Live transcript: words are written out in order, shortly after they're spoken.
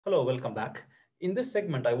Hello, welcome back. In this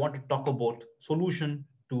segment, I want to talk about solution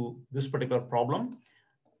to this particular problem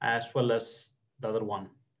as well as the other one.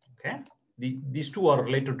 Okay, these two are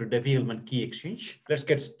related to Diffie-Hellman key exchange. Let's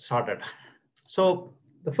get started. So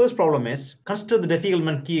the first problem is consider the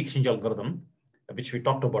Diffie-Hellman key exchange algorithm, which we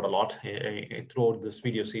talked about a lot throughout this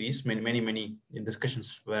video series. Many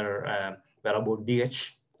discussions were about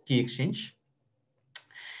DH key exchange.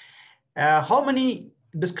 How many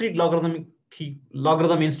discrete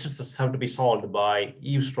logarithm instances have to be solved by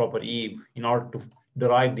eavesdropper Eve in order to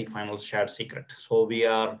derive the final shared secret? So we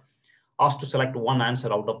are asked to select one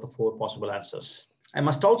answer out of the four possible answers. I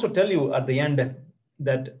must also tell you at the end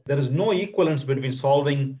that there is no equivalence between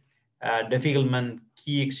solving Diffie-Hellman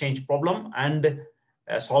key exchange problem and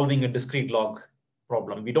solving a discrete log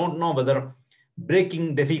problem. We don't know whether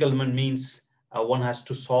breaking Diffie-Hellman means one has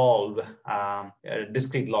to solve a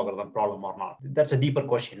discrete logarithm problem or not. That's a deeper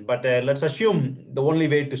question, but let's assume the only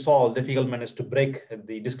way to solve Diffie-Hellman is to break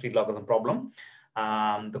the discrete logarithm problem.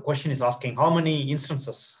 The question is asking how many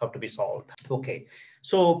instances have to be solved. Okay,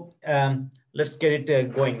 so let's get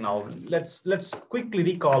it going now. Let's quickly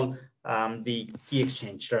recall the key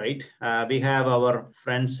exchange, right? We have our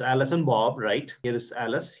friends Alice and Bob, right? Here is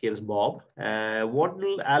Alice, here is Bob. What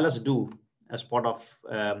will Alice do as part of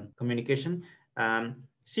communication?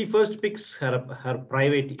 She first picks her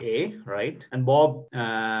private A, right? And Bob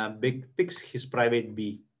picks his private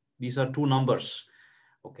B. These are two numbers,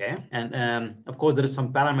 okay? And of course, there is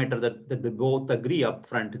some parameter that they both agree up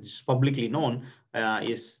front. It's publicly known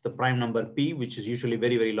is the prime number P, which is usually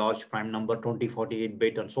very large prime number, 20, 48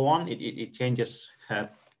 bit, and so on. It changes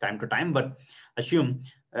time to time, but assume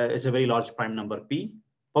it's a very large prime number P.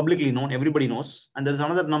 Publicly known, everybody knows. And there's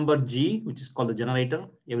another number G, which is called the generator.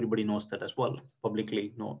 Everybody knows that as well,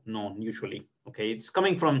 publicly known usually. Okay, it's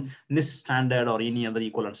coming from NIST standard or any other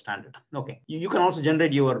equivalent standard. Okay, you can also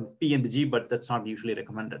generate your P and G, but that's not usually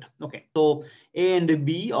recommended. Okay, so A and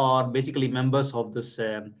B are basically members of this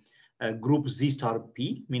group Z star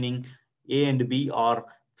P, meaning A and B are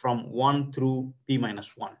from 1 through P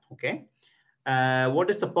minus 1. Okay, what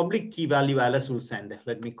is the public key value Alice will send?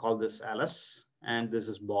 Let me call this Alice. And this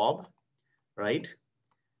is Bob, right?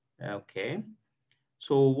 Okay.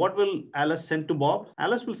 So what will Alice send to Bob?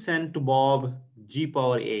 Alice will send to Bob G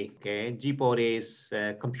power A. Okay. G power A is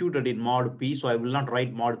computed in mod P. So I will not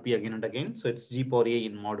write mod P again and again. So it's G power A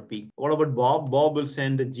in mod P. What about Bob? Bob will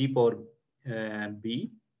send G power B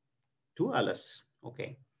to Alice.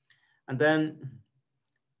 Okay. And then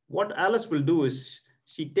what Alice will do is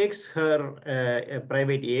she takes her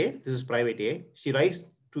private A. This is private A. She writes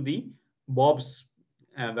to the Bob's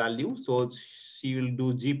value. So she will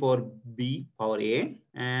do G power B power A.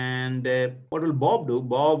 And what will Bob do?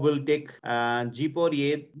 Bob will take G power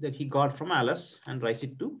A that he got from Alice and rise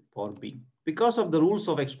it to power B. Because of the rules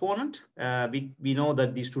of exponent, we know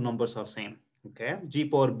that these two numbers are same. Okay, G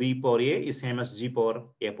power B power A is same as G power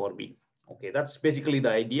A power B. Okay, that's basically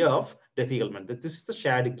the idea of Diffie-Hellman. This is the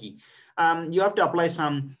shared key. You have to apply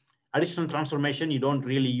some additional transformation. You don't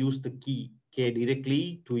really use the key K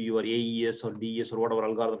directly to your AES or DES or whatever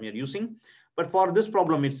algorithm you're using. But for this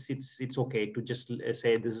problem, it's okay to just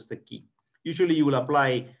say this is the key. Usually you will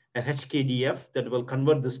apply a HKDF that will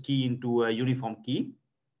convert this key into a uniform key.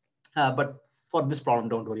 But for this problem,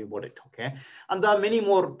 don't worry about it, okay? And there are many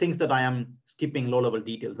more things that I am skipping, low-level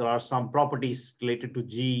details. There are some properties related to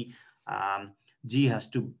G. G has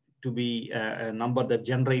to be a number that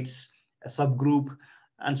generates a subgroup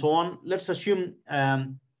and so on. Let's assume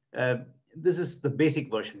this is the basic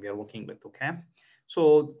version we are working with, okay?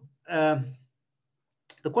 So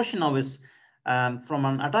the question now is, from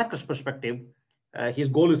an attacker's perspective, his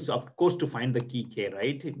goal is, of course, to find the key K,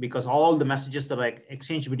 right? Because all the messages that are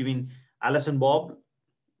exchanged between Alice and Bob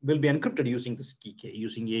will be encrypted using this key K,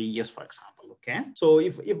 using AES, for example, okay? So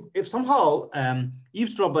if somehow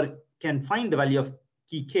eavesdropper can find the value of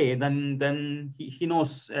key K, then he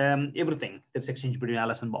knows everything that's exchanged between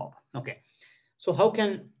Alice and Bob, okay? So how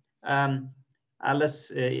can how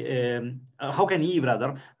can Eve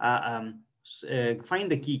rather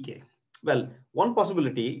find the key K? Well, one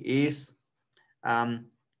possibility is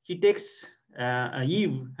he takes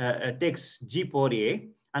Eve takes G power A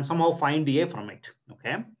and somehow find the A from it.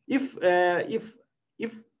 Okay, if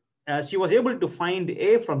she was able to find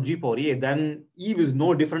A from G power A, then Eve is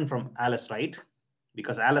no different from Alice, right?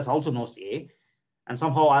 Because Alice also knows A, and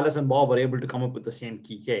somehow Alice and Bob are able to come up with the same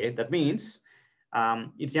key K. That means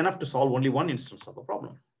it's enough to solve only one instance of the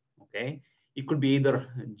problem. Okay, it could be either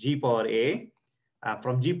G power A,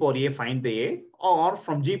 from G power A find the A, or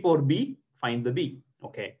from G power B find the B.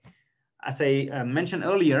 Okay, as I mentioned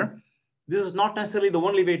earlier, this is not necessarily the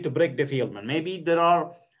only way to break Diffie-Hellman. Maybe there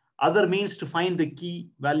are other means to find the key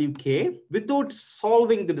value k without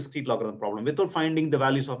solving the discrete logarithm problem, without finding the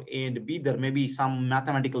values of a and b. There may be some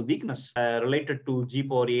mathematical weakness related to g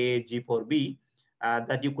power a, g power b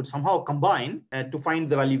that you could somehow combine to find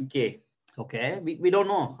the value k. Okay, we don't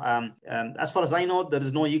know. As far as I know, there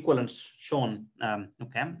is no equivalence shown.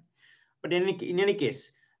 Okay, but in any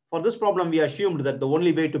case, for this problem, we assumed that the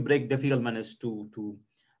only way to break Diffie-Hellman is to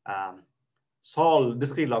solve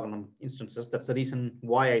discrete logarithm instances. That's the reason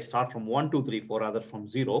why I start from 1, 2, 3, 4 rather from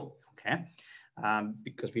 0. Okay,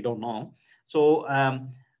 because we don't know. So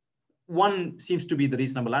 1 seems to be the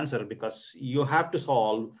reasonable answer, because you have to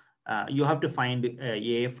solve. You have to find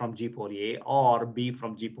a from g power a or b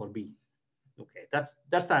from g power b. Okay, that's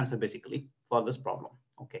the answer basically for this problem.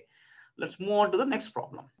 Okay, let's move on to the next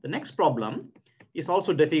problem. The next problem is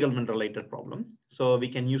also Diffie-Hellman related problem, so we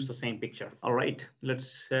can use the same picture. All right,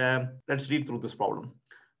 let's read through this problem.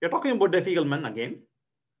 We're talking about Diffie-Hellman again.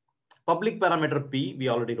 Public parameter p, we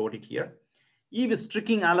already wrote it here. Eve is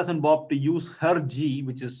tricking Alice and Bob to use her g,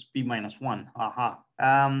 which is p minus 1.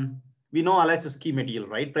 We know Alice's key material,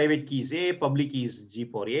 right? Private key is a, public key is g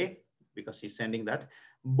power a, because he's sending that.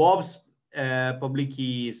 Bob's public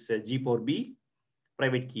key is g power b,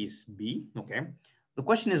 private key is b. Okay, the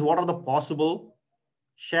question is, what are the possible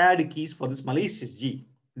shared keys for this malicious g?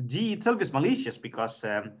 G itself is malicious because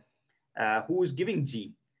who is giving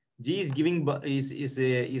g? G is giving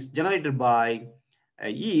is generated by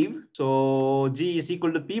Eve, so g is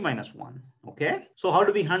equal to p minus 1. Okay, so how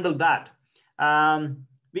do we handle that?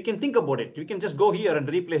 We can think about it. We can just go here and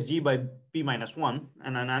replace g by p minus 1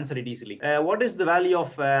 and answer it easily. What is the value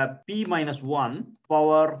of p minus 1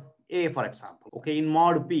 power a, for example? Okay, in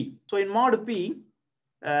mod p. So in mod p,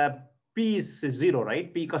 p is 0,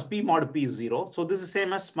 right? Because p mod p is 0. So this is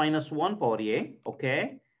same as minus 1 power a.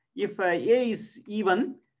 Okay, if a is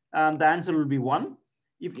even, the answer will be 1.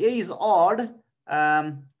 If a is odd,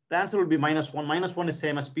 the answer will be minus 1. Minus 1 is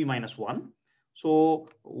same as p minus 1. So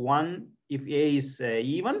 1 if a is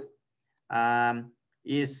even,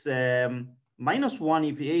 is minus 1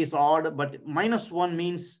 if a is odd, but minus 1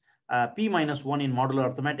 means p minus 1 in modular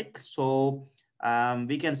arithmetic. So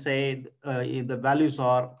we can say the values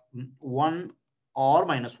are 1 or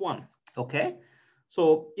minus 1. Okay,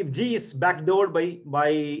 so if g is backdoored by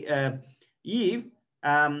Eve,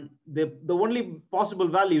 the only possible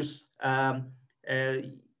values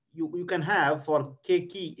you can have for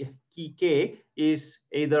key k is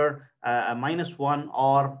either minus 1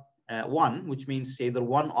 or 1, which means either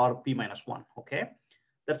 1 or p minus 1. Okay,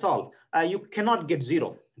 that's all. You cannot get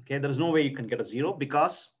 0. Okay, there is no way you can get a 0,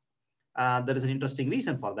 because there is an interesting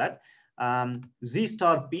reason for that. Z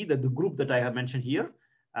star p, the group that I have mentioned here,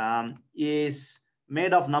 is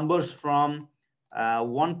made of numbers from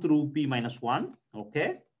 1 through p minus 1.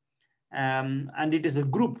 Okay, and it is a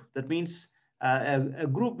group. That means a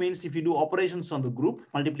group means if you do operations on the group,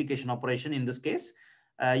 multiplication operation in this case,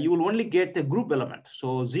 you will only get a group element.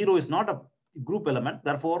 So 0 is not a group element.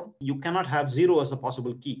 Therefore, you cannot have 0 as a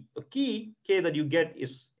possible key. The key k that you get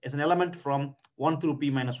is an element from 1 through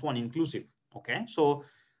p minus 1 inclusive. Okay, so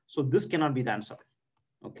this cannot be the answer.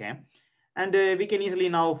 Okay, and we can easily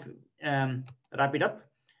now wrap it up.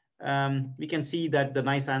 We can see that the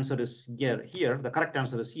nice answer is here. The correct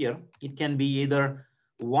answer is here. It can be either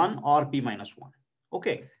 1 or p minus 1.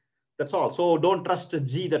 Okay, that's all. So don't trust a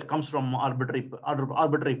g that comes from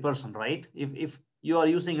arbitrary person, right? If you are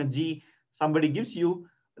using a g somebody gives you,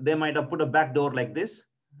 they might have put a backdoor like this,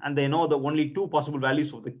 and they know the only 2 possible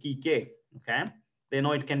values of the key k. Okay, they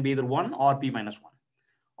know it can be either 1 or p minus 1.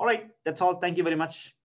 All right, that's all. Thank you very much.